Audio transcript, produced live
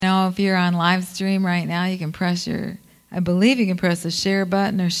know, if you're on live stream right now, you can press I believe you can press the share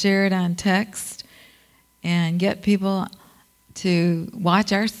button or share it on text and get people to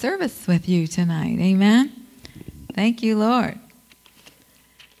watch our service with you tonight. Amen? Thank you, Lord.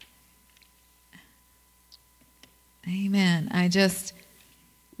 Amen. I just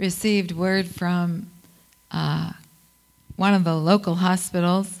received word from one of the local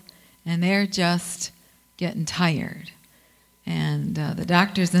hospitals, and they're just getting tired. And the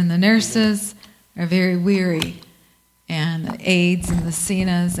doctors and the nurses are very weary, and the aides and the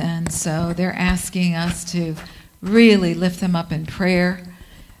CNAs, and so they're asking us to really lift them up in prayer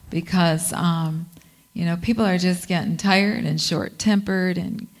because, people are just getting tired and short-tempered,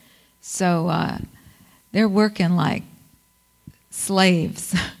 and so they're working like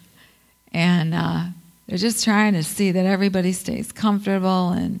slaves, and they're just trying to see that everybody stays comfortable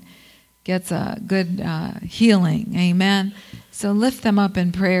and gets a good healing. Amen. So lift them up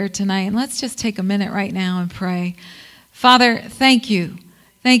in prayer tonight, and let's just take a minute right now and pray. Father, thank you.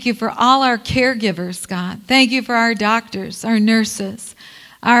 Thank you for all our caregivers, God. Thank you for our doctors, our nurses,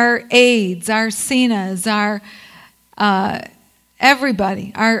 our aides, our CNAs, our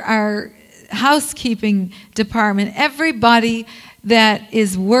everybody, our housekeeping department, everybody that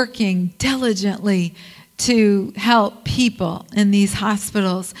is working diligently to help people in these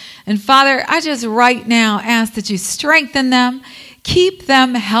hospitals. And Father, I just right now ask that you strengthen them, keep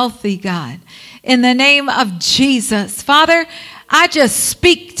them healthy, God. In the name of Jesus. Father, I just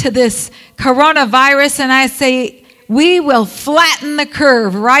speak to this coronavirus and I say, we will flatten the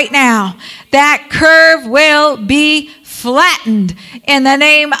curve right now. That curve will be flattened in the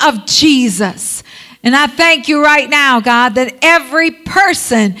name of Jesus. And I thank you right now, God, that every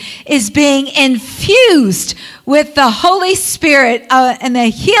person is being infused with the Holy Spirit and the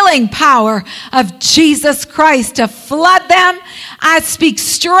healing power of Jesus Christ to flood them. I speak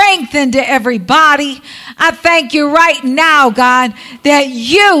strength into every body. I thank you right now, God, that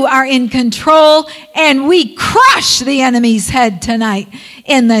you are in control and we crush the enemy's head tonight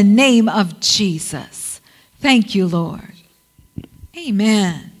in the name of Jesus. Thank you, Lord.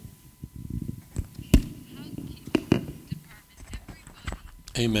 Amen.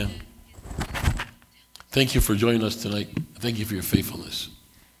 Amen. Thank you for joining us tonight. Thank you for your faithfulness.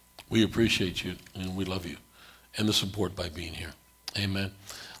 We appreciate you and we love you and the support by being here. Amen.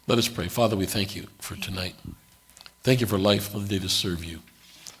 Let us pray. Father, we thank you for tonight. Thank you for life, another day to serve you.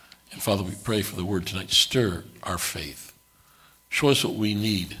 And Father, we pray for the word tonight. Stir our faith. Show us what we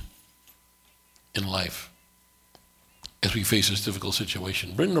need in life as we face this difficult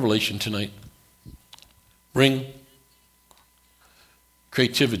situation. Bring revelation tonight. Bring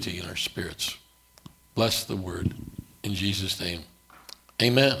creativity in our spirits. Bless the word in Jesus' name.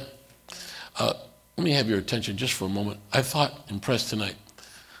 Amen. Let me have your attention just for a moment. I thought, impressed tonight,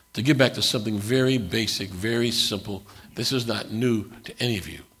 to get back to something very basic, very simple. This is not new to any of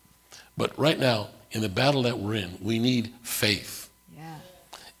you. But right now, in the battle that we're in, we need faith. Yeah.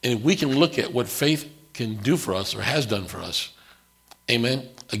 And if we can look at what faith can do for us or has done for us, amen.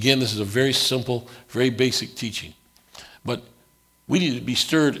 Again, this is a very simple, very basic teaching. But we need to be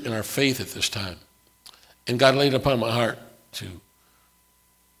stirred in our faith at this time. And God laid it upon my heart to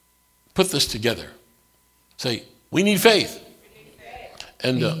put this together. Say, we need faith.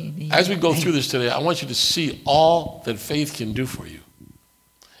 And as we go through this today, I want you to see all that faith can do for you.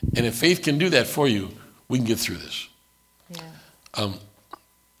 And if faith can do that for you, we can get through this. Yeah.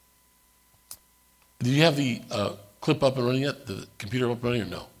 Did you have the clip up and running yet? The computer up and running or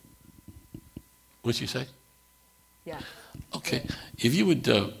no? What'd she say? Yeah. Okay. If you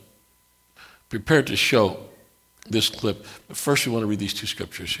would prepare to show this clip, but first we want to read these two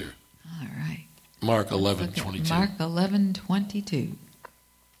scriptures here. All right. Mark 11:22. Mark 11:22.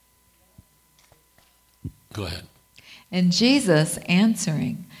 Go ahead. And Jesus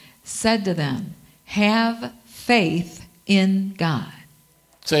answering said to them, have faith in God.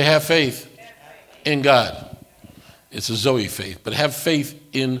 Say, have faith in God. It's a Zoe faith, but have faith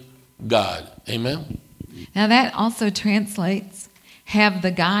in God. Amen? Now that also translates, have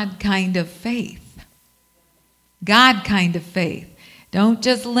the God kind of faith. God kind of faith. Don't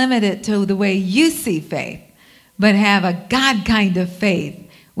just limit it to the way you see faith, but have a God kind of faith,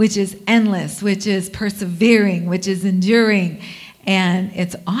 which is endless, which is persevering, which is enduring, and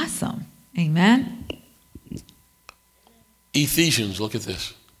it's awesome. Amen? Ephesians, look at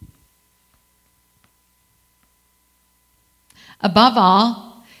this. Above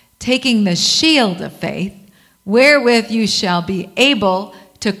all, taking the shield of faith, wherewith you shall be able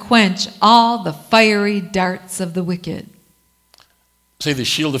to quench all the fiery darts of the wicked. Say the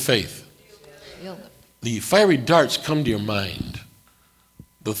shield of faith. The fiery darts come to your mind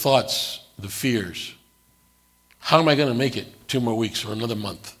the thoughts, the fears. How am I going to make it 2 more weeks or another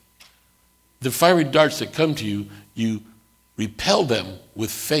month? The fiery darts that come to you, you repel them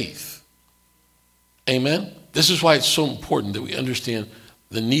with faith. Amen? This is why it's so important that we understand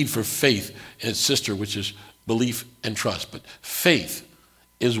the need for faith in its sister, which is belief and trust. But faith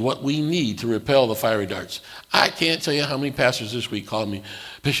is what we need to repel the fiery darts. I can't tell you how many pastors this week called me,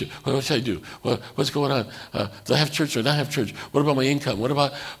 Bishop, what should I do? What's going on? Do I have church or not have church? What about my income? What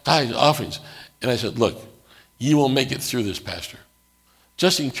about tithes, offerings? And I said, look, you will make it through this, Pastor.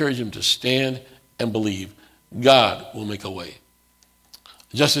 Just encourage him to stand and believe. God will make a way.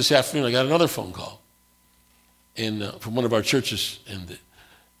 Just this afternoon, I got another phone call from one of our churches, and the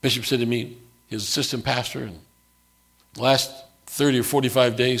bishop said to me, his assistant pastor, in the last 30 or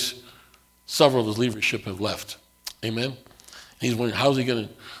 45 days, several of his leadership have left. Amen? And he's wondering, how's he going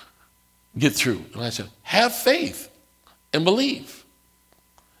to get through? And I said, have faith and believe,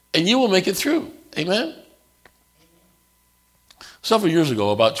 and you will make it through. Amen? Several years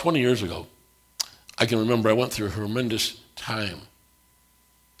ago, about 20 years ago, I can remember I went through a horrendous time.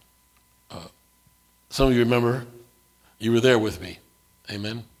 Some of you remember, you were there with me.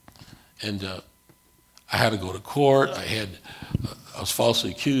 Amen? And I had to go to court. I was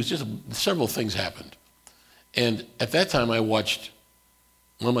falsely accused. Just several things happened. And at that time, I watched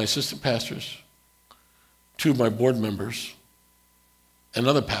one of my assistant pastors, 2 of my board members,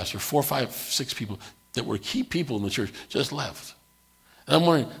 another pastor, 4, 5, 6 people that were key people in the church just left. And I'm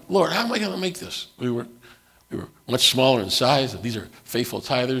wondering, Lord, how am I going to make this? We were much smaller in size. And these are faithful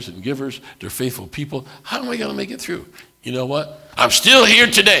tithers and givers. They're faithful people. How am I going to make it through? You know what? I'm still here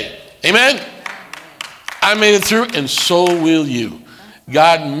today. Amen? I made it through, and so will you.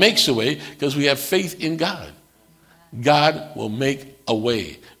 God makes a way because we have faith in God. God will make a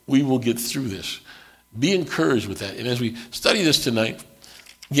way. We will get through this. Be encouraged with that. And as we study this tonight,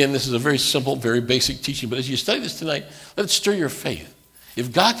 again, this is a very simple, very basic teaching, but as you study this tonight, let it stir your faith.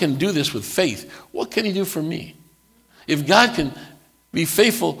 If God can do this with faith, what can he do for me? If God can be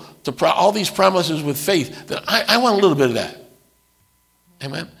faithful to all these promises with faith, then I want a little bit of that.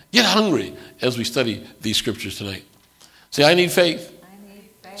 Amen? Get hungry as we study these scriptures tonight. Say, I need faith. I need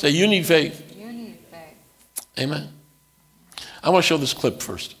faith. Say, you need faith. You need faith. Amen. I want to show this clip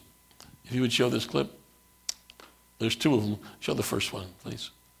first. If you would show this clip. There's 2 of them. Show the first one,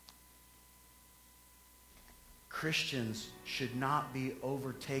 please. Christians should not be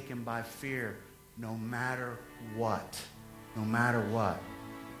overtaken by fear no matter what. No matter what.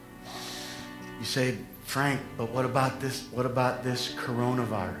 You say, Frank, but what about this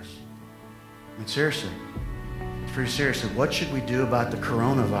coronavirus? I mean, seriously. Pretty seriously, what should we do about the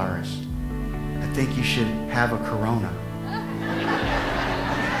coronavirus? I think you should have a corona.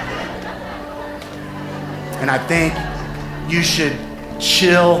 And I think you should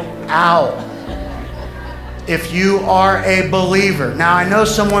chill out. If you are a believer. Now I know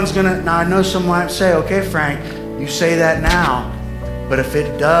someone might say, okay, Frank, you say that now, but if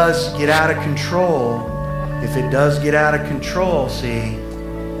it does get out of control, see,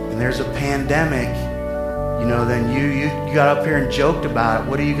 and there's a pandemic, then you got up here and joked about it.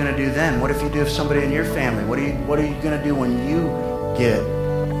 What are you going to do then? What if you do have somebody in your family? What are you going to do when you get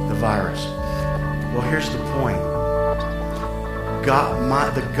the virus? Well, here's the point. The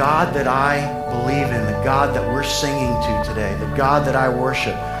God that I believe in, the God that we're singing to today, the God that I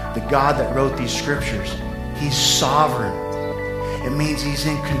worship, the God that wrote these scriptures, he's sovereign. It means he's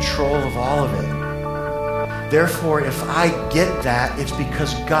in control of all of it. Therefore, if I get that, it's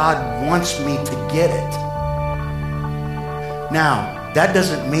because God wants me to get it. Now, that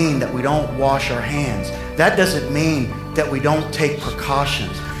doesn't mean that we don't wash our hands. That doesn't mean that we don't take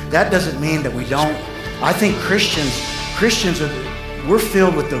precautions. That doesn't mean that we don't. I think Christians we're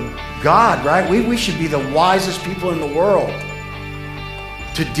filled with the God, right? We should be the wisest people in the world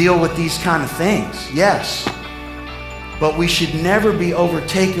to deal with these kind of things. Yes. But we should never be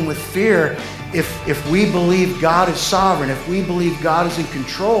overtaken with fear if we believe God is sovereign, if we believe God is in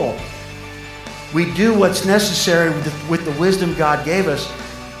control. We do what's necessary with the wisdom God gave us.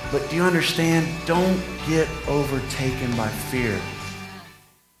 But do you understand? Don't get overtaken by fear.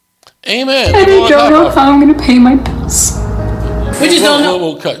 Amen. I don't know how I'm going to pay my bills. We just don't know.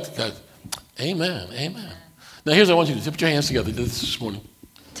 We'll cut. Amen. Now here's what I want you to do. Put your hands together. I did this morning.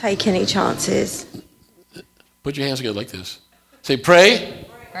 Take any chances. Put your hands together like this. Say, pray.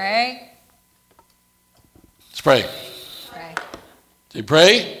 Pray. Let's pray. Pray. Say,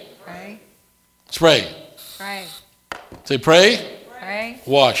 pray. Pray. Let's pray. Pray. Say, pray. Pray.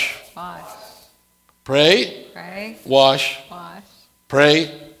 Wash. Wash. Pray. Pray. Wash. Wash. Pray.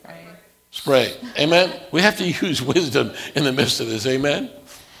 Pray. Spray. Amen? We have to use wisdom in the midst of this. Amen?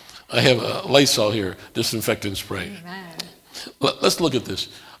 I have a Lysol here, disinfectant spray. Let's look at this.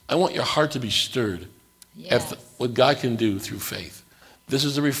 I want your heart to be stirred at what God can do through faith. This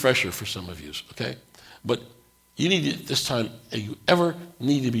is a refresher for some of you, okay? But you need to, this time, if you ever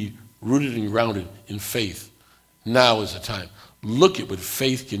need to be rooted and grounded in faith, now is the time. Look at what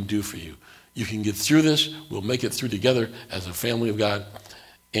faith can do for you. You can get through this. We'll make it through together as a family of God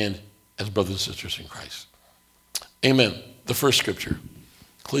and as brothers and sisters in Christ. Amen. The first scripture,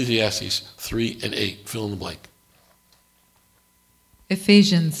 Ecclesiastes 3:8. Fill in the blank.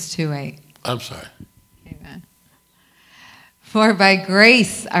 Ephesians 2:8. I'm sorry. Amen. For by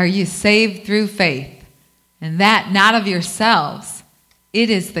grace are you saved through faith, and that not of yourselves. It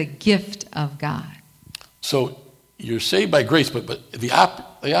is the gift of God. So you're saved by grace, but the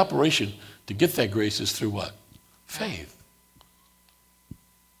operation to get that grace is through what? Faith.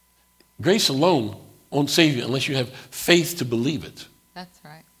 Grace alone won't save you unless you have faith to believe it. That's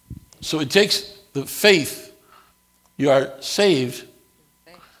right. So it takes the faith. You are saved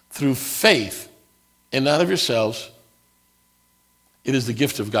through faith and not of yourselves. It is the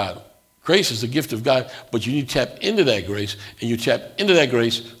gift of God. Grace is the gift of God, but you need to tap into that grace, and you tap into that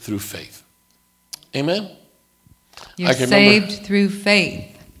grace through faith. Amen? You're saved through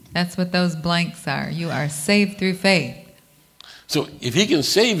faith. That's what those blanks are. You are saved through faith. So if he can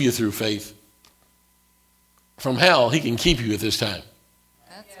save you through faith from hell, he can keep you at this time.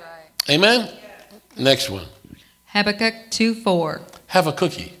 That's right. Amen? Next one. Habakkuk 2:4. Have a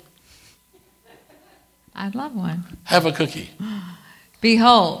cookie. I'd love one. Have a cookie.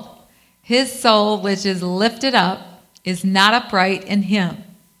 Behold, his soul which is lifted up is not upright in him,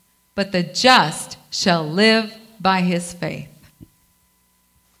 but the just shall live by his faith.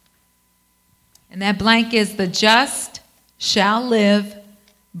 And that blank is the just shall live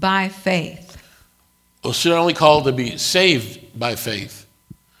by faith. Well, so you're not only called to be saved by faith,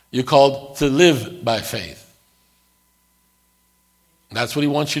 you're called to live by faith. That's what he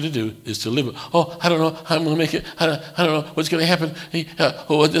wants you to do, is to live. Oh, I don't know how I'm going to make it. I don't know what's going to happen.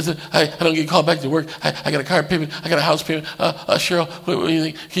 I don't get called back to work. I got a car payment. I got a house payment. Cheryl, what do you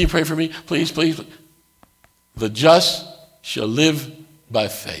think? Can you pray for me? Please, please. The just shall live by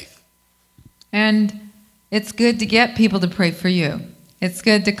faith. And it's good to get people to pray for you. It's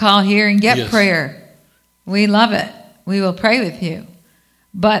good to call here and get prayer. We love it. We will pray with you.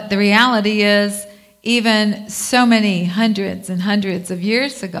 But the reality is, even so many hundreds and hundreds of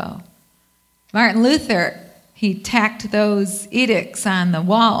years ago, Martin Luther, he tacked those edicts on the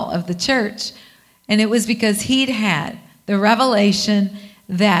wall of the church, and it was because he'd had the revelation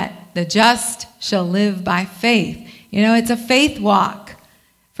that the just shall live by faith. You know, it's a faith walk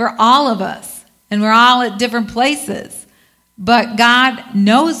for all of us, and we're all at different places. But God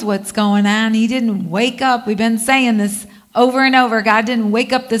knows what's going on. He didn't wake up. We've been saying this over and over. God didn't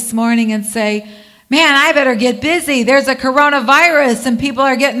wake up this morning and say, man, I better get busy. There's a coronavirus and people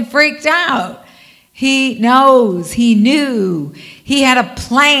are getting freaked out. He knows. He knew. He had a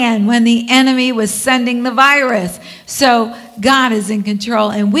plan when the enemy was sending the virus. So God is in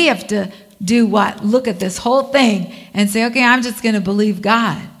control, and we have to do what? Look at this whole thing and say, okay, I'm just going to believe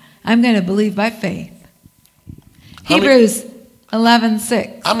God. I'm going to believe by faith. Hebrews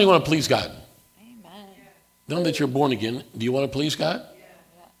 11:6. How many want to please God? Amen. Now that you're born again, do you want to please God?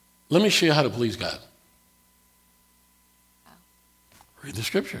 Let me show you how to please God. Read the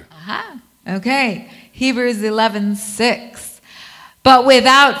scripture. Okay. Hebrews 11:6. But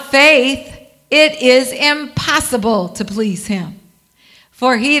without faith, it is impossible to please him.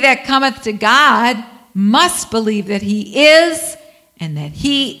 For he that cometh to God must believe that he is, and that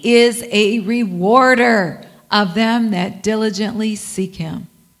he is a rewarder of them that diligently seek him.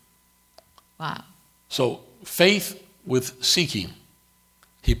 Wow. So faith with seeking.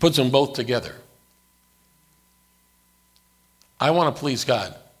 He puts them both together. I want to please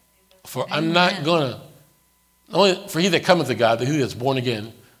God. For Amen. I'm not going to, only for he that cometh to God, he that's born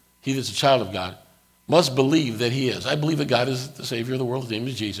again, he that's a child of God, must believe that he is. I believe that God is the Savior of the world, his name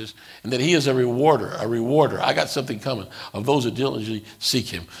is Jesus, and that he is a rewarder. I got something coming of those that diligently seek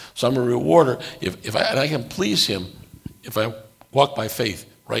him. So I'm a rewarder if I can please him if I walk by faith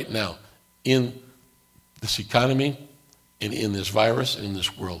right now in this economy, and in this virus, and in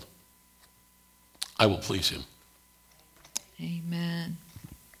this world. I will please him. Amen.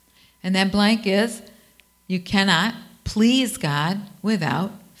 And that blank is, you cannot please God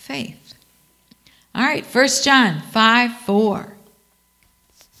without faith. All right, 1 John 5:4.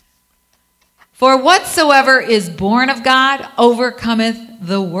 For whatsoever is born of God overcometh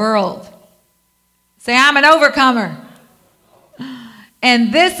the world. Say, I'm an overcomer.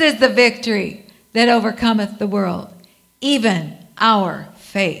 And this is the victory that overcometh the world, even our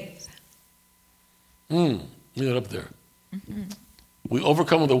faith. Leave it up there. We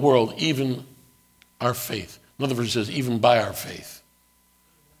overcome the world, even our faith. Another verse says, even by our faith.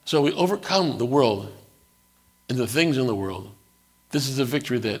 So we overcome the world and the things in the world. This is a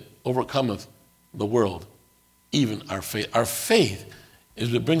victory that overcometh the world, even our faith. Our faith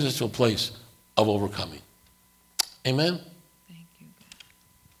is what brings us to a place of overcoming. Amen? Thank you, God.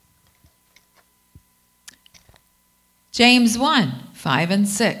 James 1, 5 and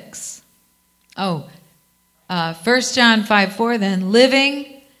 6. 1 John 5, 4, then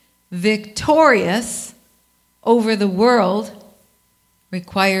living victorious over the world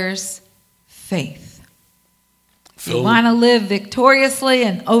requires faith. If you want to live victoriously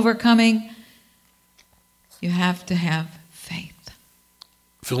and overcoming, you have to have faith.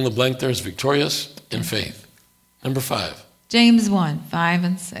 Fill in the blank there is victorious in faith. Number 5. James 1, 5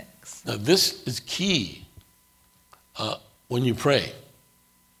 and 6. Now this is key when you pray.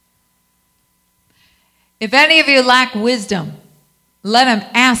 If any of you lack wisdom, let him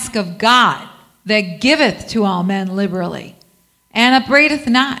ask of God, that giveth to all men liberally, and upbraideth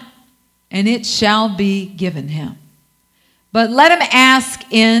not, and it shall be given him. But let him ask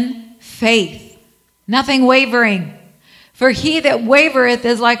in faith, nothing wavering. For he that wavereth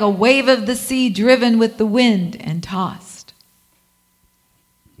is like a wave of the sea driven with the wind and tossed.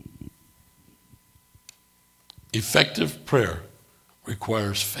 Effective prayer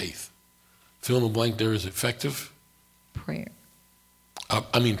requires faith. Fill in the blank there is effective. Prayer.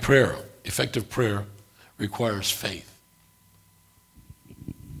 Prayer. Effective prayer requires faith.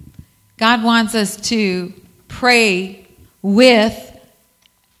 God wants us to pray with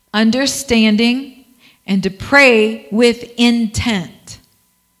understanding and to pray with intent.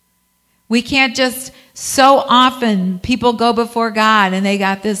 We can't just, so often people go before God and they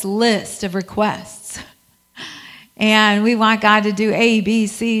got this list of requests. And we want God to do A, B,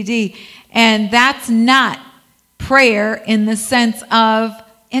 C, D. And that's not prayer in the sense of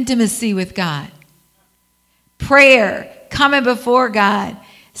intimacy with God. Prayer, coming before God,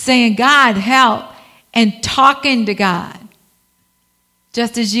 saying, God, help, and talking to God,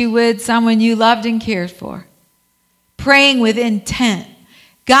 just as you would someone you loved and cared for. Praying with intent.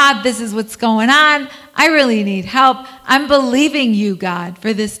 God, this is what's going on. I really need help. I'm believing you, God,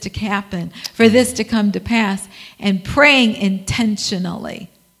 for this to happen, for this to come to pass, and praying intentionally.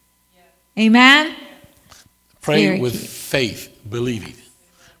 Amen? Pray with faith, believing.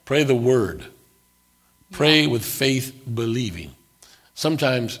 Pray the word. Pray with faith, believing.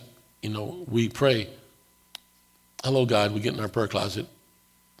 Sometimes, we pray, hello, God, we get in our prayer closet.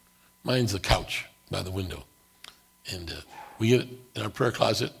 Mine's the couch by the window. And we get in our prayer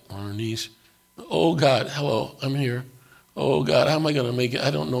closet on our knees. Oh, God, hello, I'm here. Oh, God, how am I going to make it?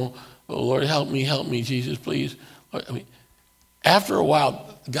 I don't know. Oh, Lord, help me, Jesus, please. After a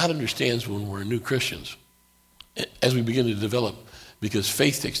while, God understands when we're new Christians as we begin to develop, because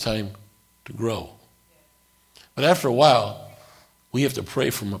faith takes time to grow. But after a while, we have to pray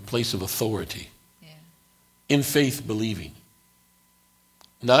from a place of authority. Yeah. In faith, believing.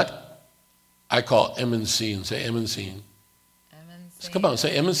 Not, I call M&C and say M&C. Come on,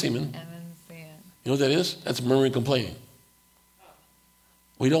 say M&C, man. You know what that is? That's murmuring, complaining.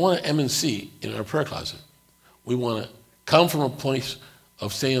 We don't want to M&C in our prayer closet. We want to come from a place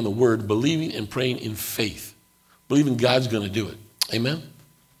of saying the word, believing and praying in faith. Believing God's going to do it. Amen?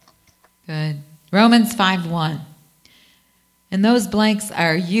 Good. Romans 5:1. And those blanks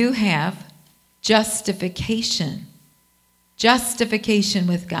are, you have justification. Justification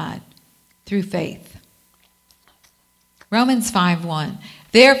with God through faith. Romans 5:1.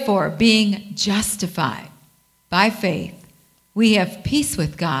 Therefore, being justified by faith, we have peace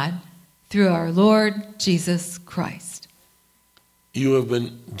with God through our Lord Jesus Christ. You have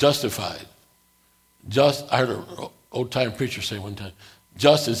been justified. I heard an old-time preacher say one time,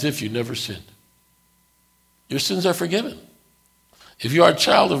 just as if you never sinned. Your sins are forgiven. If you are a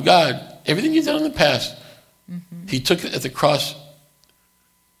child of God, everything you've done in the past, He took it at the cross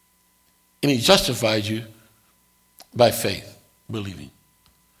and He justified you by faith, believing.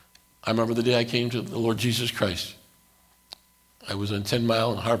 I remember the day I came to the Lord Jesus Christ. I was on 10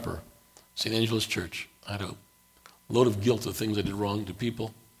 Mile in Harper, St. Angela's Church. I had a load of guilt of things I did wrong to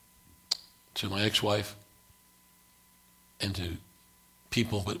people, to my ex-wife, and to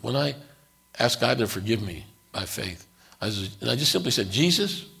people. But when I asked God to forgive me by faith, I just simply said,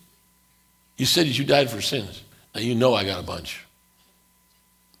 Jesus, you said that you died for sins. Now you know I got a bunch.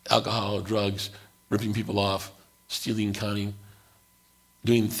 Alcohol, drugs, ripping people off, stealing, conning,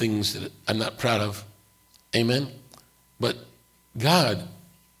 doing things that I'm not proud of. Amen? But God,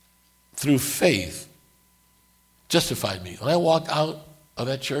 through faith, justified me. When I walked out of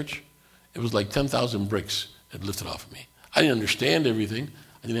that church, It was like 10,000 bricks had lifted off of me. I didn't understand everything.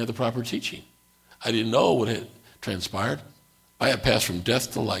 I didn't have the proper teaching. I didn't know what had transpired. I had passed from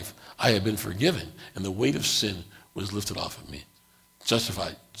death to life. I had been forgiven, and the weight of sin was lifted off of me.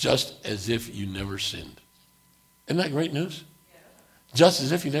 Justified, just as if you never sinned. Isn't that great news? Just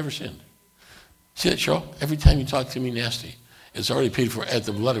as if you never sinned. See that, Cheryl? Every time you talk to me nasty, it's already paid for at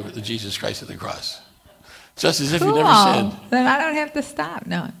the blood of Jesus Christ at the cross. Just as if you never sinned. Then I don't have to stop.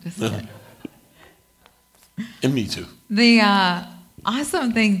 No, just kidding. And me too. The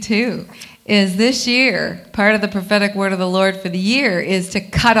awesome thing, too, is this year, part of the prophetic word of the Lord for the year is to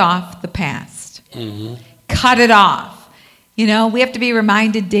cut off the past. Mm-hmm. Cut it off. You know, we have to be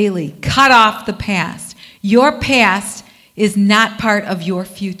reminded daily. Cut off the past. Your past is not part of your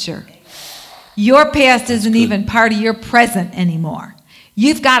future. Your past isn't even part of your present anymore.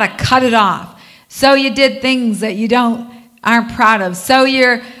 You've got to cut it off. So you did things that you aren't proud of. So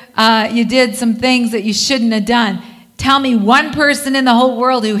you did some things that you shouldn't have done. Tell me one person in the whole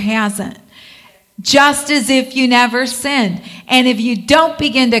world who hasn't. Just as if you never sinned. And if you don't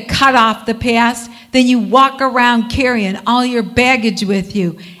begin to cut off the past, then you walk around carrying all your baggage with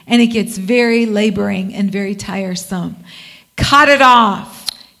you. And it gets very laboring and very tiresome. Cut it off.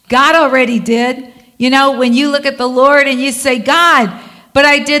 God already did. You know, when you look at the Lord and you say, God, but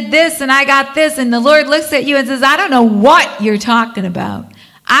I did this and I got this. And the Lord looks at you and says, I don't know what you're talking about.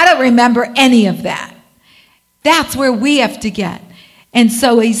 I don't remember any of that. That's where we have to get. And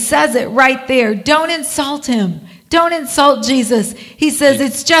so he says it right there. Don't insult him. Don't insult Jesus. He says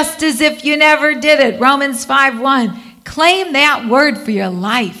it's just as if you never did it. Romans 5:1. Claim that word for your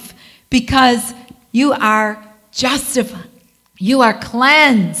life because you are justified. You are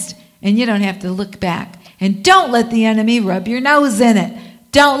cleansed. And you don't have to look back. And don't let the enemy rub your nose in it.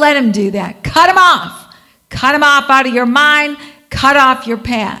 Don't let him do that. Cut him off. Cut him off out of your mind. Cut off your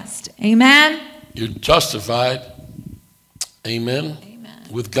past. Amen? You're justified, amen,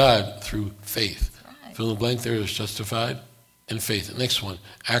 with God through faith. Right. Fill in the blank there is justified and faith. The next one,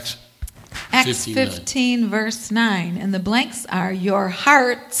 Acts 15, verse 9. And the blanks are, your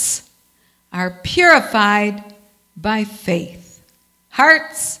hearts are purified by faith.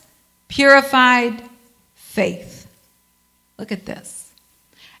 Hearts purified faith. Look at this.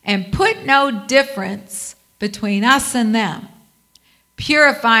 And put no difference between us and them,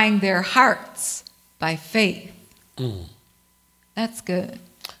 purifying their hearts by faith. That's good.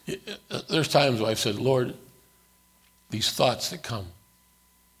 There's times where I've said, Lord, these thoughts that come,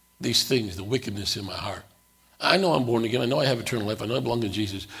 these things, the wickedness in my heart. I know I'm born again. I know I have eternal life. I know I belong to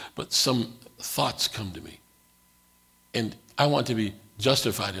Jesus. But some thoughts come to me. And I want to be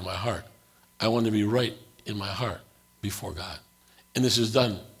justified in my heart. I want to be right in my heart before God. And this is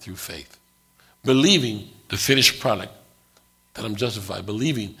done through faith. Believing the finished product that I'm justified,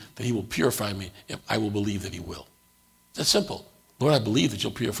 believing that he will purify me if I will believe that he will. That's simple. Lord, I believe that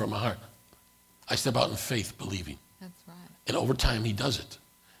you'll purify my heart. I step out in faith, believing. That's right. And over time, he does it.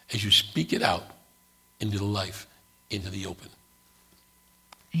 As you speak it out into the life, into the open.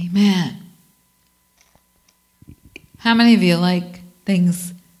 Amen. How many of you like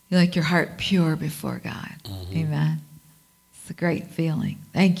things, you like your heart pure before God? Mm-hmm. Amen. It's a great feeling.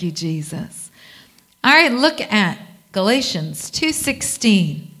 Thank you, Jesus. All right, look at Galatians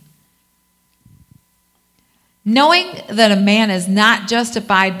 2:16. Knowing that a man is not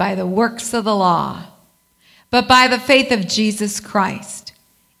justified by the works of the law, but by the faith of Jesus Christ.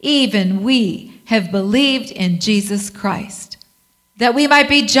 Even we have believed in Jesus Christ, that we might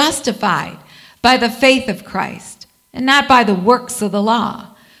be justified by the faith of Christ, and not by the works of the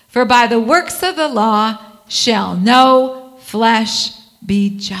law. For by the works of the law shall no flesh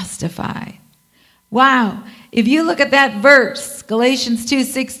be justified. Wow. If you look at that verse, Galatians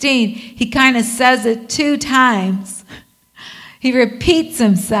 2:16, he kind of says it 2 times. He repeats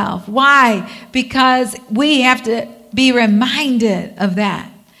himself. Why? Because we have to be reminded of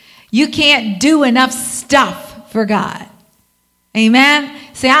that. You can't do enough stuff for God. Amen?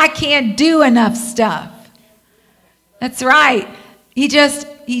 Say, I can't do enough stuff. That's right. He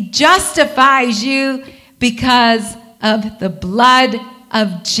justifies you because of the blood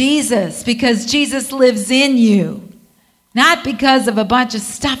of Jesus, because Jesus lives in you, not because of a bunch of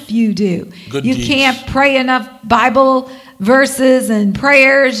stuff you do. You can't pray enough Bible verses and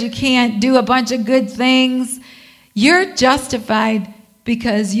prayers. You can't do a bunch of good things. You're justified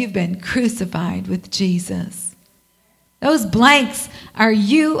because you've been crucified with Jesus. Those blanks are,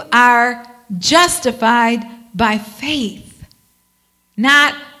 you are justified by faith,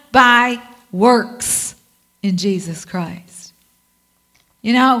 not by works in Jesus Christ.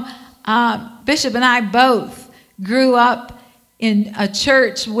 You know, Bishop and I both grew up in a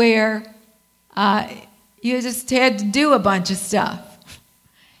church where you just had to do a bunch of stuff.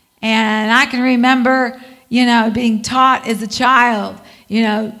 And I can remember, being taught as a child,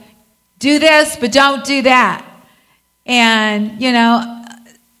 do this, but don't do that. And,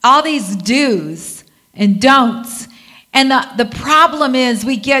 all these do's and don'ts. And the problem is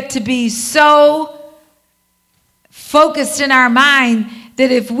we get to be so focused in our mind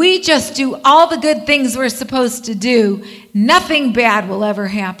that if we just do all the good things we're supposed to do, nothing bad will ever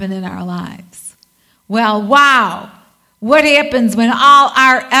happen in our lives. Well, wow. What happens when all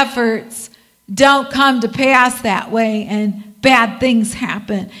our efforts don't come to pass that way and bad things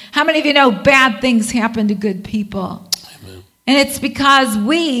happen? How many of you know bad things happen to good people? Amen. And it's because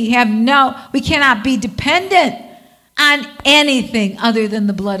we cannot be dependent on anything other than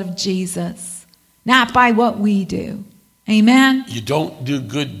the blood of Jesus, not by what we do. Amen? You don't do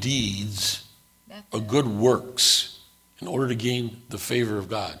good deeds or good works in order to gain the favor of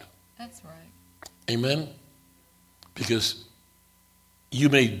God. That's right. Amen? Because you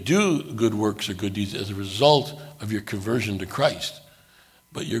may do good works or good deeds as a result of your conversion to Christ,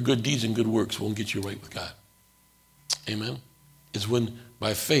 but your good deeds and good works won't get you right with God. Amen? It's when,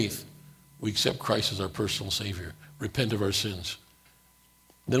 by faith, we accept Christ as our personal Savior, repent of our sins.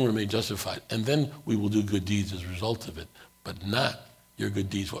 Then we're made justified. And then we will do good deeds as a result of it. But not your good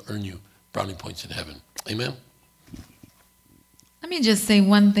deeds will earn you brownie points in heaven. Amen? Let me just say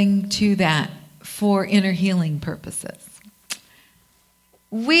one thing to that for inner healing purposes.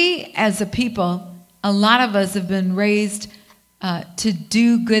 We, as a people, a lot of us have been raised to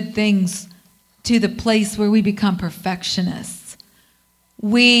do good things to the place where we become perfectionists.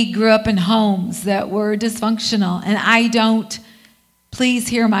 We grew up in homes that were dysfunctional, and please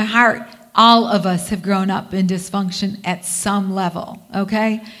hear my heart, all of us have grown up in dysfunction at some level,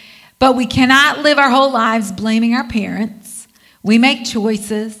 okay? But we cannot live our whole lives blaming our parents. We make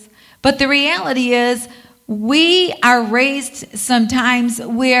choices. But the reality is we are raised sometimes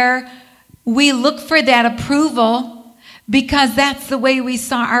where we look for that approval because that's the way we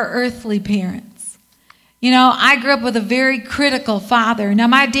saw our earthly parents. I grew up with a very critical father. Now,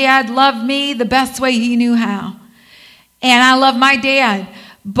 my dad loved me the best way he knew how. And I love my dad.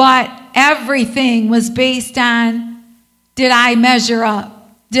 But everything was based on, did I measure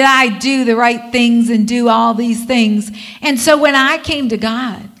up? Did I do the right things and do all these things? And so when I came to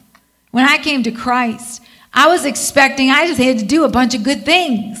God, when I came to Christ, I was expecting I just had to do a bunch of good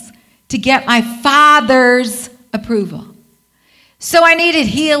things to get my Father's approval. So I needed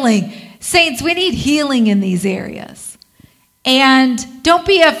healing. Saints, we need healing in these areas. And don't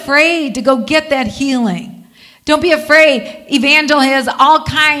be afraid to go get that healing. Don't be afraid. Evangel has all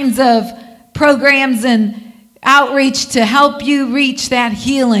kinds of programs and outreach to help you reach that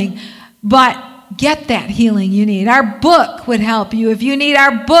healing. But get that healing you need. Our book would help you. If you need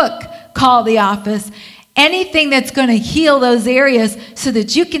our book, call the office. Anything that's going to heal those areas so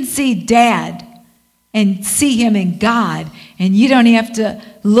that you can see Dad and see him in God. And you don't have to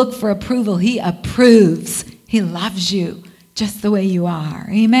look for approval. He approves. He loves you just the way you are.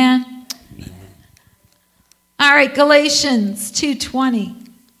 Amen? All right, Galatians 2:20.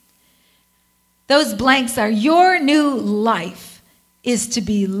 Those blanks are your new life is to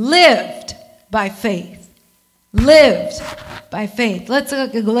be lived by faith. Lived by faith. Let's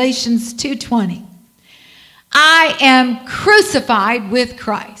look at Galatians 2:20. I am crucified with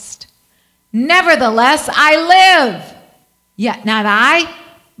Christ. Nevertheless, I live. Yet not I,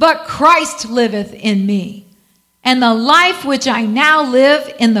 but Christ liveth in me. And the life which I now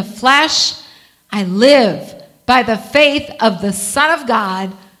live in the flesh, I live by the faith of the Son of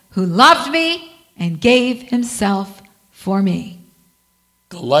God who loved me and gave himself for me.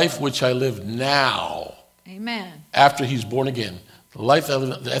 The life which I live now. Amen. After he's born again. The life that I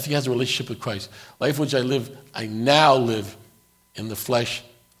live, after he has a relationship with Christ. Life which I now live in the flesh.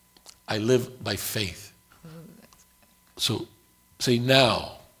 I live by faith. So say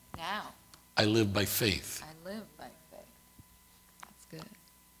now. Now. I live by faith. I live by faith. That's good.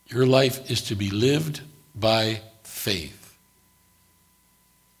 Your life is to be lived by faith.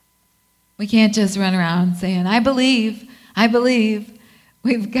 We can't just run around saying, I believe.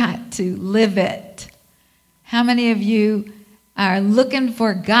 We've got to live it. How many of you are looking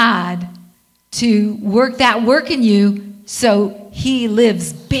for God to work that work in you so he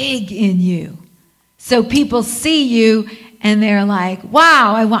lives big in you? So people see you and they're like,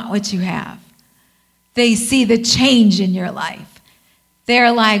 wow, I want what you have. They see the change in your life.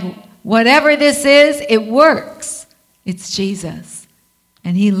 They're like, whatever this is, it works. It's Jesus.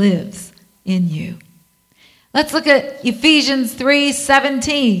 And he lives in you. Let's look at Ephesians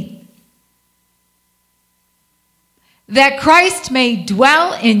 3:17. that Christ may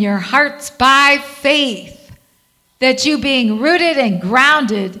dwell in your hearts by faith, that you being rooted and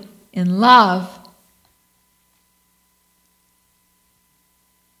grounded in love,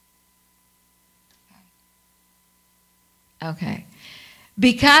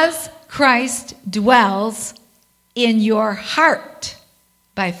 because Christ dwells in your heart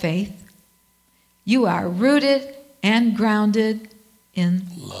by faith, you are rooted and grounded in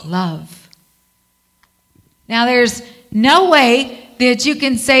love. Now, there's no way that you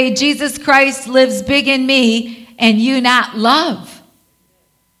can say Jesus Christ lives big in me and you not love.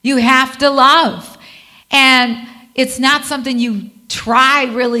 You have to love. And it's not something you try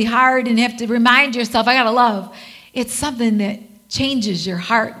really hard and have to remind yourself, I got to love. It's something that changes your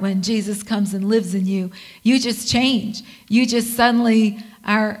heart when Jesus comes and lives in you. You just change. You just suddenly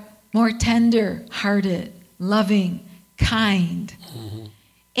are more tender-hearted, loving, kind. Mm-hmm.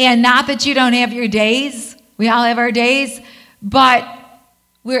 And not that you don't have your days. We all have our days. But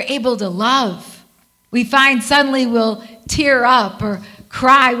we're able to love. We find suddenly we'll tear up or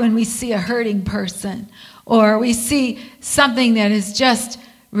cry when we see a hurting person. Or we see something that is just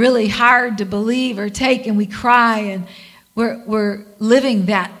really hard to believe or take, and we cry, and we're living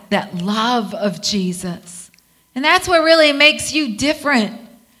that love of Jesus. And that's what really makes you different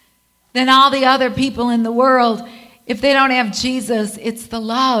than all the other people in the world. If they don't have Jesus, it's the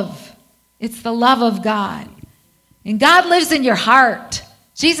love. It's the love of God. And God lives in your heart.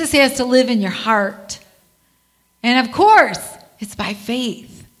 Jesus has to live in your heart. And of course, it's by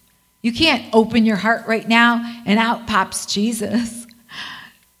faith. You can't open your heart right now and out pops Jesus.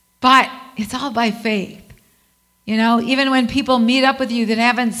 But it's all by faith. You know, even when people meet up with you that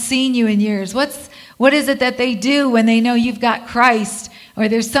haven't seen you in years, what is it that they do when they know you've got Christ or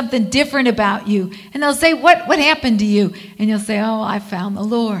there's something different about you? And they'll say, what happened to you? And you'll say, oh, I found the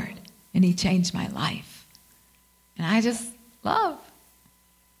Lord and he changed my life. And I just love.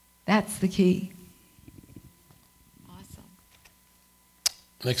 That's the key. Awesome.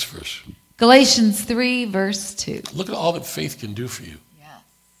 Next verse. Galatians 3, verse 2. Look at all that faith can do for you.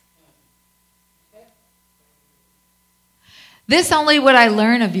 This only would I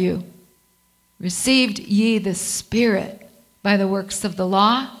learn of you. Received ye the Spirit by the works of the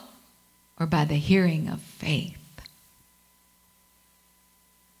law or by the hearing of faith?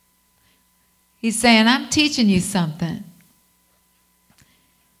 He's saying, I'm teaching you something.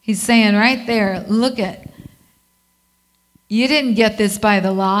 He's saying right there, look at, you didn't get this by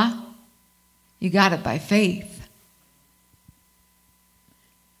the law. You got it by faith.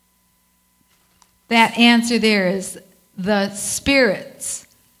 That answer there is the Spirit's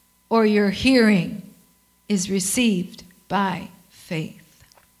or your hearing is received by faith.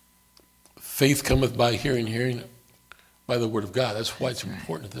 Faith cometh by hearing, hearing by the word of God. That's why it's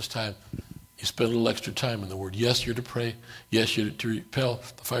important at this time. You spend a little extra time in the word. Yes, you're to pray. Yes, you're to repel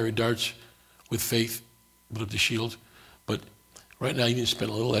the fiery darts with faith, with the shield. But right now you need to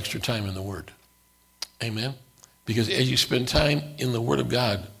spend a little extra time in the word. Amen? Because as you spend time in the word of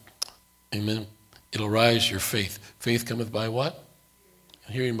God, amen, it'll rise your faith. Faith cometh by what?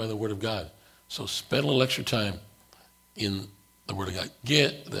 Hearing by the word of God. So spend a little extra time in the word of God.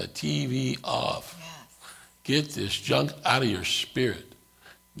 Get the TV off. Yes. Get this junk out of your spirit.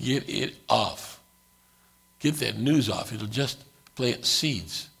 Get it off. Get that news off. It'll just plant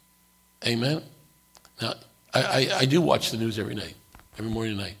seeds. Amen? Now, I do watch the news every night, every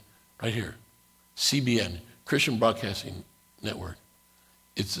morning and night, right here. CBN, Christian Broadcasting Network.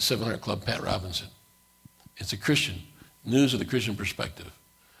 It's the 700 Club, Pat Robinson. It's a Christian, news with a Christian perspective.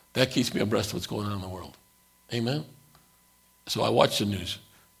 That keeps me abreast of what's going on in the world. Amen? So I watch the news,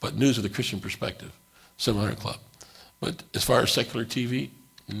 but news with a Christian perspective, 700 Club. But as far as secular TV,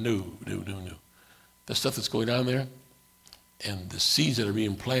 no. The stuff that's going on there and the seeds that are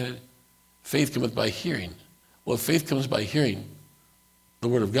being planted, faith cometh by hearing. Well, if faith comes by hearing the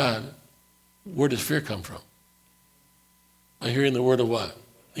word of God, where does fear come from? By hearing the word of what?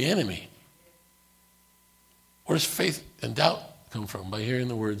 The enemy. Where does faith and doubt come from? By hearing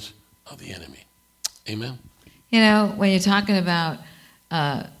the words of the enemy. Amen? You know, when you're talking about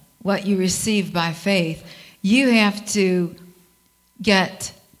what you receive by faith, you have to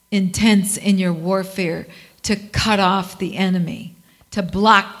get intense in your warfare to cut off the enemy, to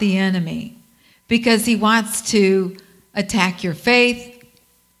block the enemy, because he wants to attack your faith,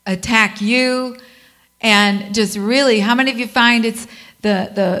 attack you, and just really, how many of you find it's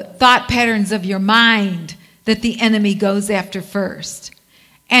the thought patterns of your mind that the enemy goes after first?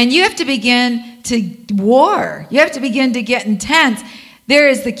 And you have to begin to war. You have to begin to get intense. There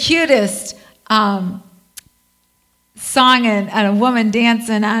is the cutest song and a woman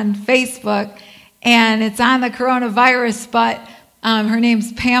dancing on Facebook, and it's on the coronavirus, but her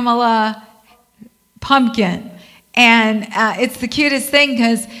name's Pamela Pumpkin. And it's the cutest thing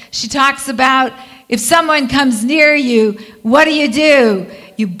because she talks about if someone comes near you, what do?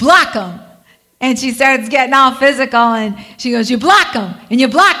 You block them. And she starts getting all physical, and she goes, you block them, and you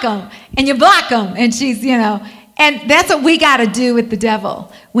block them, and you block them. And she's, and that's what we got to do with the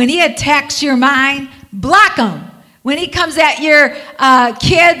devil. When he attacks your mind, block him. When he comes at your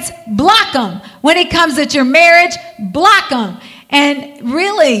kids, block him. When he comes at your marriage, block him. And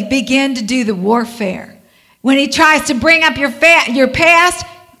really begin to do the warfare. When he tries to bring up your past,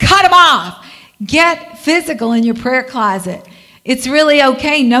 cut him off. Get physical in your prayer closet. It's really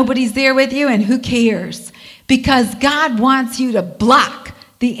okay. Nobody's there with you, and who cares? Because God wants you to block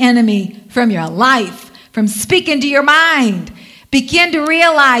the enemy from your life, from speaking to your mind. Begin to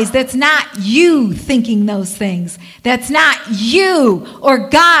realize that's not you thinking those things. That's not you or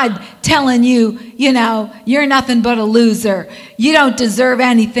God telling you, you're nothing but a loser. You don't deserve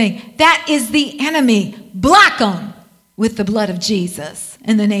anything. That is the enemy. Block them with the blood of Jesus,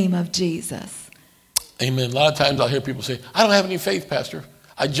 in the name of Jesus. Amen. A lot of times I'll hear people say, I don't have any faith, Pastor.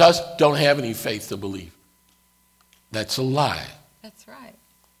 I just don't have any faith to believe. That's a lie. That's right.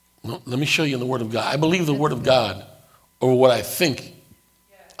 No, let me show you in the Word of God. I believe the Word of God over what I think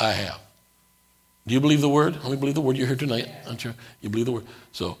I have. Do you believe the Word? How many believe the Word? You're here tonight, aren't you? You believe the Word.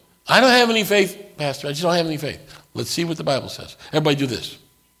 So, I don't have any faith, Pastor. I just don't have any faith. Let's see what the Bible says. Everybody do this.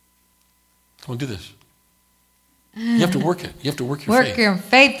 Come on, do this. You have to work it. You have to work your faith. Work your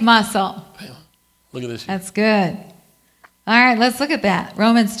faith muscle. Look at this. That's good. All right, let's look at that.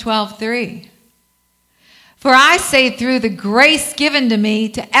 Romans 12:3. For I say through the grace given to me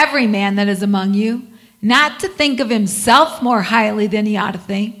to every man that is among you, not to think of himself more highly than he ought to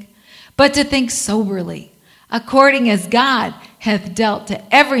think, but to think soberly, according as God hath dealt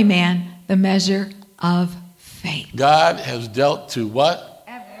to every man the measure of faith. God has dealt to what?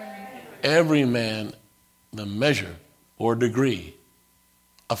 Every man the measure or degree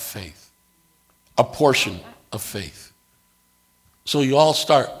of faith. A portion of faith. So you all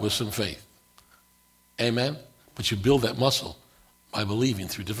start with some faith. Amen? But you build that muscle by believing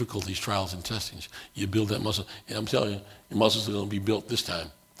through difficulties, trials, and testings. You build that muscle. And I'm telling you, your muscles are going to be built this time.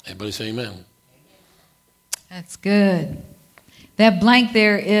 Everybody say amen. That's good. That blank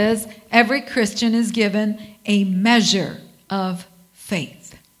there is, every Christian is given a measure of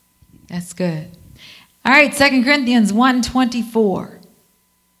faith. That's good. All right, 2 Corinthians 1:24.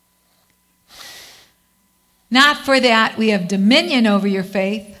 Not for that we have dominion over your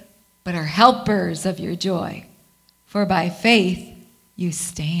faith, but are helpers of your joy. For by faith you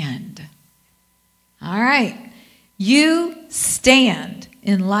stand. All right. You stand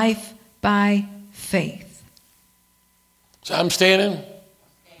in life by faith. So I'm standing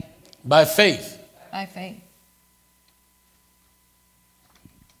by faith. By faith.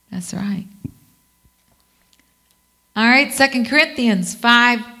 That's right. All right, 2 Corinthians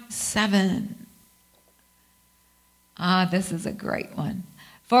 5:7. This is a great one.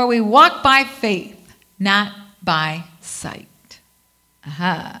 For we walk by faith, not by sight.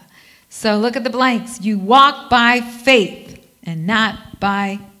 Aha. So look at the blanks. You walk by faith and not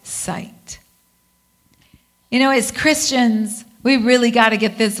by sight. As Christians, we really got to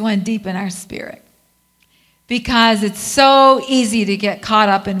get this one deep in our spirit. Because it's so easy to get caught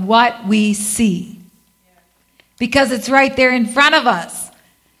up in what we see. Because it's right there in front of us.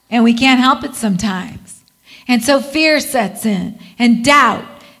 And we can't help it sometimes. And so fear sets in, and doubt,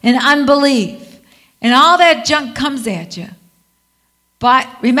 and unbelief, and all that junk comes at you. But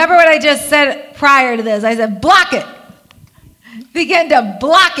remember what I just said prior to this. I said, block it. Begin to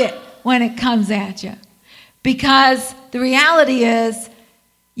block it when it comes at you. Because the reality is,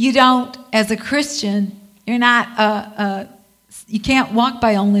 you don't, as a Christian, you're not, you can't walk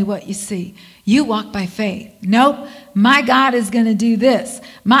by only what you see. You walk by faith. Nope, my God is going to do this.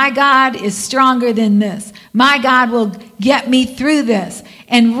 My God is stronger than this. My God will get me through this.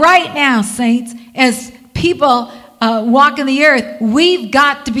 And right now, saints, as people walk in the earth, we've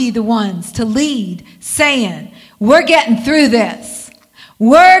got to be the ones to lead, saying, we're getting through this.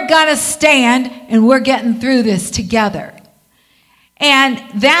 We're going to stand, and we're getting through this together. And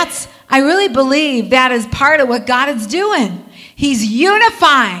I really believe that is part of what God is doing. He's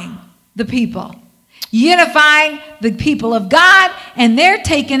unifying the people. Unifying the people of God, and they're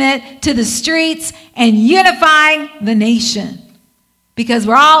taking it to the streets and unifying the nation. Because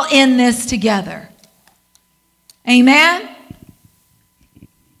we're all in this together. Amen?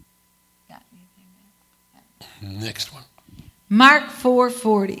 Next one. Mark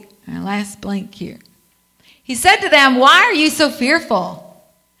 4:40. Our last blank here. He said to them, why are you so fearful?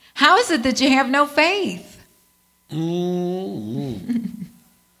 How is it that you have no faith?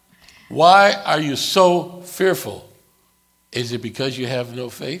 Why are you so fearful? Is it because you have no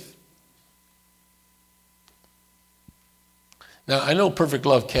faith? Now, I know perfect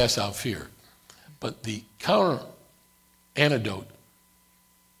love casts out fear, but the counter antidote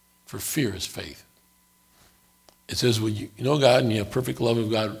for fear is faith. It says when you know God and you have perfect love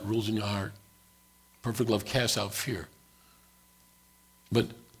of God rules in your heart, perfect love casts out fear. But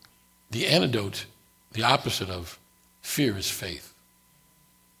the antidote, the opposite of fear, is faith.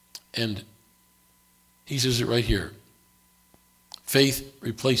 And he says it right here. Faith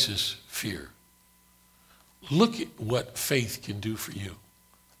replaces fear. Look at what faith can do for you.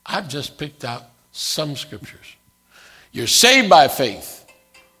 I've just picked out some scriptures. You're saved by faith.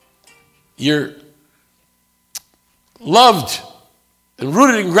 You're loved and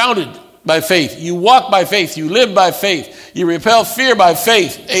rooted and grounded by faith. You walk by faith. You live by faith. You repel fear by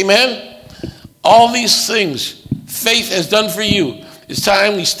faith. Amen? All these things faith has done for you. It's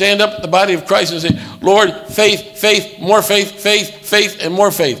time we stand up at the body of Christ and say, Lord, faith, faith, more faith, faith, faith, and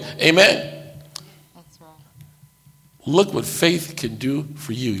more faith. Amen? That's right. Look what faith can do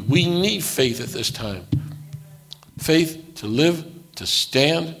for you. We need faith at this time. Faith to live, to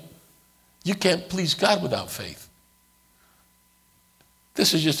stand. You can't please God without faith.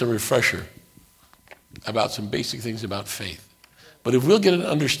 This is just a refresher about some basic things about faith. But if we'll get an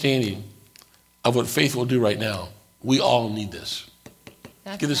understanding of what faith will do right now, we all need this.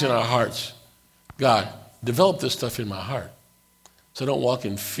 Get this in our hearts. God, develop this stuff in my heart so I don't walk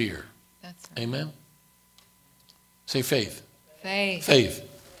in fear. That's right. Amen? Say faith. Faith. Faith.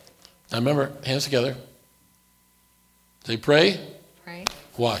 Now remember, hands together. Say pray. Pray.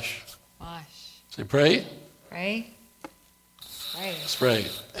 Wash. Wash. Say pray. Pray. Pray. Spray.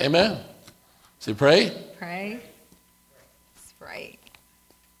 Amen? Say pray. Pray. Spray.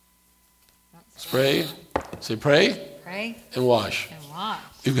 Spray. Say pray. Pray. And wash. And wash.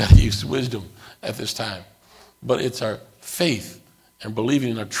 We've got to use wisdom at this time. But it's our faith and believing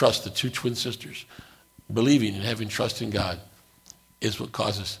in our trust, the two twin sisters, believing and having trust in God is what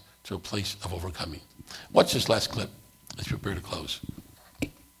causes us to a place of overcoming. Watch this last clip. Let's prepare to close.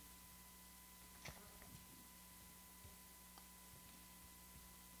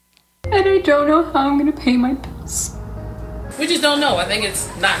 And I don't know how I'm going to pay my bills. We just don't know. I think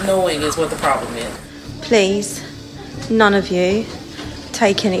it's not knowing is what the problem is. Please, none of you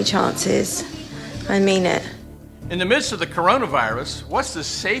take any chances. I mean it. In the midst of the coronavirus, what's the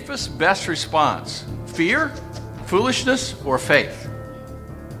safest, best response? Fear, foolishness, or faith?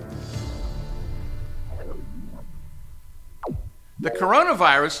 The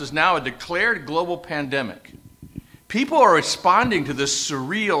coronavirus is now a declared global pandemic. People are responding to this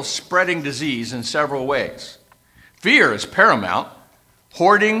surreal spreading disease in several ways. Fear is paramount.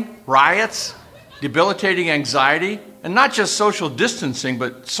 Hoarding, riots, debilitating anxiety, and not just social distancing,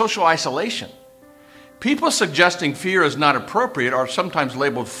 but social isolation. People suggesting fear is not appropriate are sometimes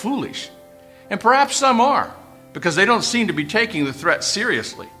labeled foolish. And perhaps some are, because they don't seem to be taking the threat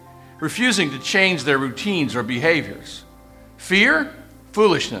seriously, refusing to change their routines or behaviors. Fear,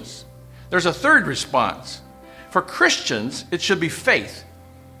 foolishness. There's a third response. For Christians, it should be faith.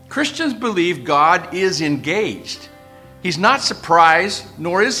 Christians believe God is engaged. He's not surprised,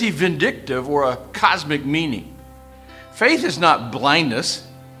 nor is he vindictive or a cosmic meaning. Faith is not blindness.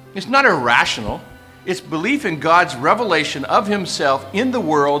 It's not irrational. It's belief in God's revelation of himself in the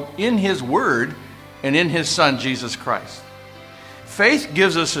world, in his word, and in his Son, Jesus Christ. Faith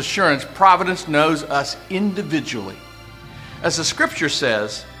gives us assurance providence knows us individually. As the scripture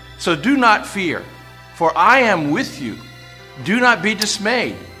says, so do not fear, for I am with you. Do not be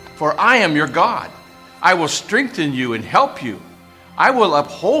dismayed, for I am your God. I will strengthen you and help you. I will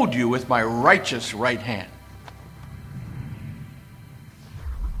uphold you with my righteous right hand.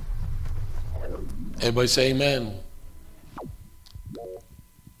 Everybody say amen.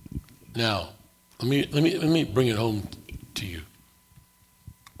 Now, let me bring it home to you.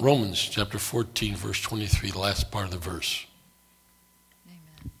 Romans chapter 14, verse 23, the last part of the verse.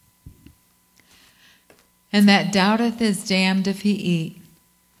 Amen. And that doubteth is damned if he eat,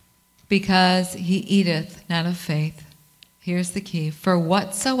 because he eateth not of faith. Here's the key. For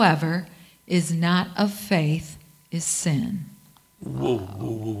whatsoever is not of faith is sin. Whoa, whoa,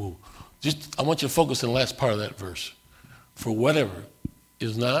 whoa, whoa. I want you to focus on the last part of that verse. For whatever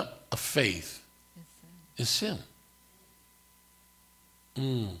is not of faith is sin.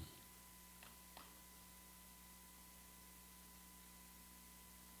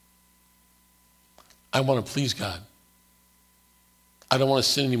 I want to please God. I don't want to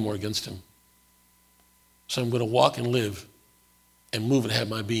sin anymore against him. So I'm going to walk and live and move and have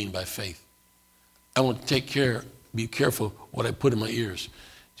my being by faith. I want to be careful what I put in my ears.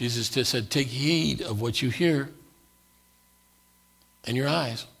 Jesus just said, take heed of what you hear in your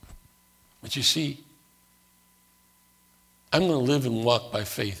eyes, what you see. I'm going to live and walk by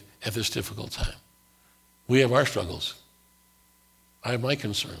faith at this difficult time. We have our struggles. I have my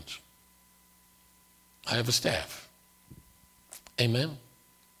concerns. I have a staff. Amen.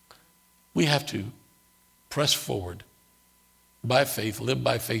 We have to press forward by faith, live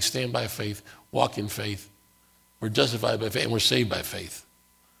by faith, stand by faith, walk in faith. We're justified by faith and we're saved by faith.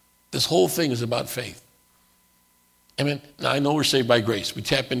 This whole thing is about faith. Amen. Now I know we're saved by grace. We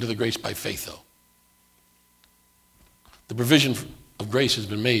tap into the grace by faith though. The provision of grace has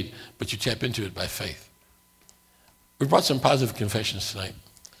been made, but you tap into it by faith. We brought some positive confessions tonight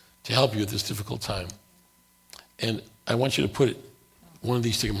to help you at this difficult time. And I want you to put one of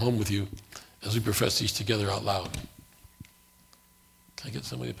these, take them home with you as we profess these together out loud. Can I get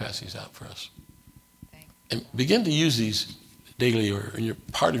somebody to pass these out for us? And begin to use these daily or in your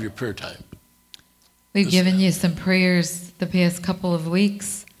part of your prayer time. We've given you some prayers the past couple of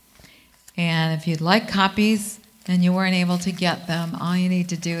weeks. And if you'd like copies and you weren't able to get them, all you need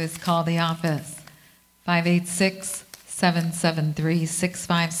to do is call the office,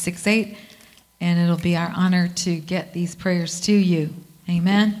 586-773-6568, and it'll be our honor to get these prayers to you.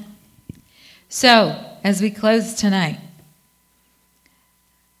 Amen? So, as we close tonight,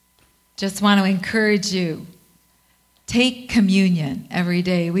 just want to encourage you, take communion every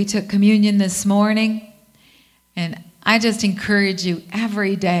day. We took communion this morning, and I just encourage you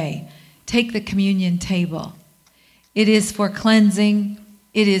every day, take the communion table. It is for cleansing,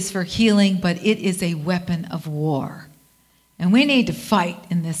 it is for healing, but it is a weapon of war. And we need to fight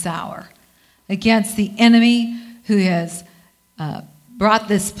in this hour against the enemy who has brought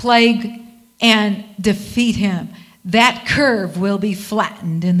this plague and defeat him. That curve will be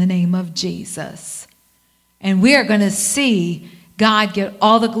flattened in the name of Jesus. And we are going to see God get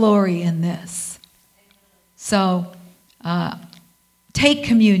all the glory in this. So take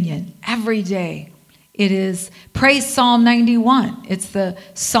communion every day. It is, pray Psalm 91. It's the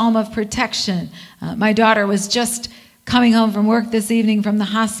Psalm of protection. My daughter was just coming home from work this evening from the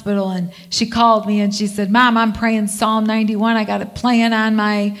hospital, and she called me and she said, Mom, I'm praying Psalm 91. I got it playing on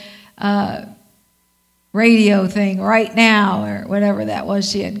my radio thing right now, or whatever that was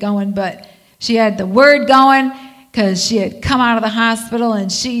she had going. But she had the word going because she had come out of the hospital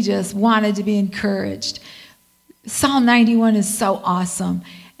and she just wanted to be encouraged. Psalm 91 is so awesome.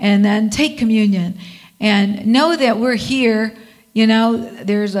 And then take communion and know that we're here. You know,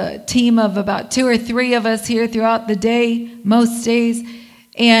 there's a team of about 2 or 3 of us here throughout the day, most days,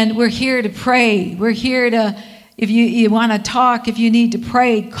 and we're here to pray. We're here to, if you want to talk, if you need to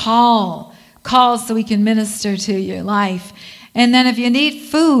pray, call so we can minister to your life. And then if you need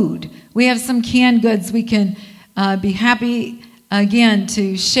food, we have some canned goods we can be happy, again,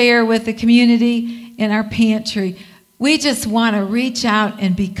 to share with the community in our pantry. We just want to reach out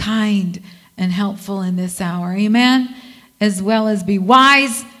and be kind and helpful in this hour. Amen? As well as be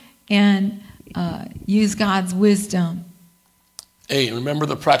wise and use God's wisdom. Hey, remember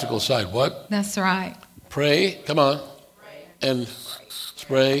the practical side. What? That's right. Pray, come on, and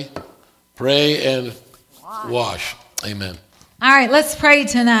spray, pray and wash. Amen. All right, let's pray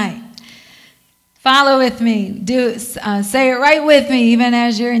tonight. Follow with me. Say it right with me, even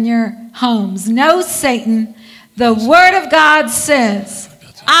as you're in your homes. No, Satan, the Word of God says,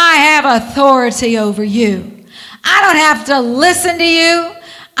 I have authority over you. I don't have to listen to you.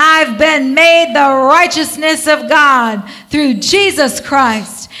 I've been made the righteousness of God through Jesus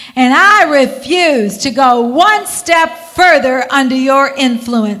Christ, and I refuse to go one step further under your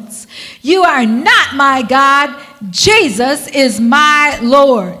influence. You are not my God. Jesus is my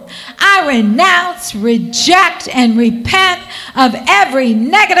Lord. I renounce, reject, and repent of every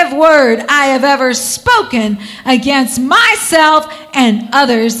negative word I have ever spoken against myself and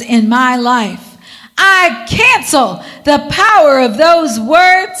others in my life. I cancel the power of those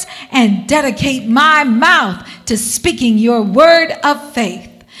words and dedicate my mouth to speaking your word of faith.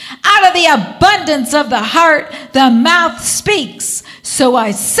 Out of the abundance of the heart, the mouth speaks. So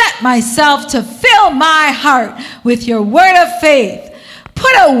I set myself to fill my heart with your word of faith.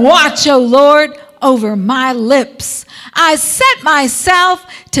 Put a watch, O Lord, over my lips. I set myself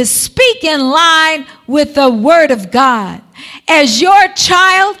to speak in line with the word of God. As your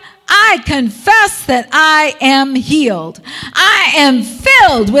child, I confess that I am healed. I am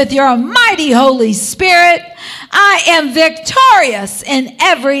filled with your mighty Holy Spirit. I am victorious in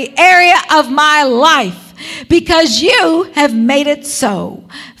every area of my life because you have made it so.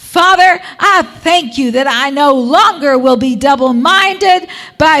 Father, I thank you that I no longer will be double-minded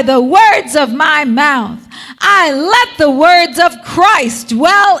by the words of my mouth. I let the words of Christ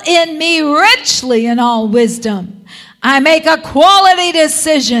dwell in me richly in all wisdom. I make a quality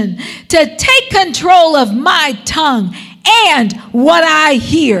decision to take control of my tongue and what I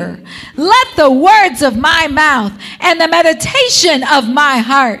hear. Let the words of my mouth and the meditation of my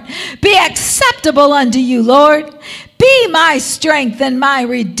heart be acceptable unto you, Lord. Be my strength and my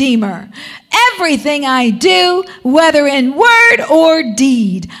redeemer. Everything I do, whether in word or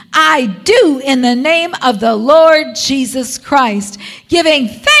deed, I do in the name of the Lord Jesus Christ, giving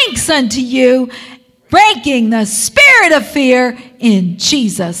thanks unto you, breaking the spirit of fear in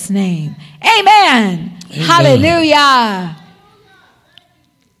Jesus' name. Amen. Hallelujah.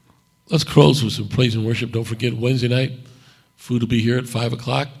 Let's close with some praise and worship. Don't forget, Wednesday night, food will be here at 5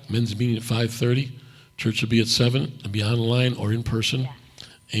 o'clock, men's meeting at 5:30. Church will be at 7. It'll be online or in person.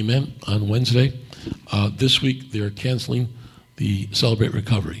 Amen. On Wednesday. This week, they're canceling the Celebrate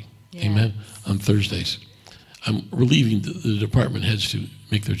Recovery. Yes. Amen. On Thursdays. I'm relieving the department heads to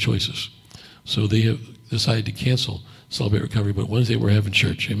make their choices. So they have decided to cancel Celebrate Recovery, but Wednesday we're having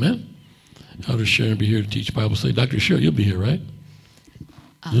church. Amen. Elder Sharon will be here to teach Bible study. Dr. Sharon, you'll be here, right?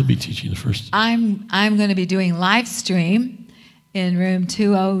 You'll be teaching the first. I'm going to be doing live stream in room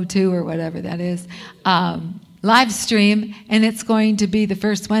 202 or whatever that is. Live stream, and it's going to be the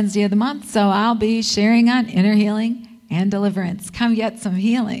first Wednesday of the month, so I'll be sharing on inner healing and deliverance. Come get some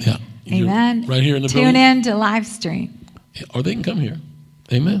healing. Yeah. Amen. Right here in the Tune building. in to live stream. Or they can come here.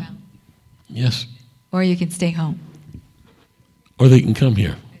 Amen. Well, yes. or you can stay home. Or they can come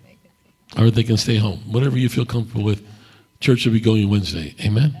here. Or they can stay home. Whatever you feel comfortable with. Church will be going Wednesday.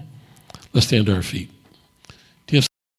 Amen. Let's stand to our feet.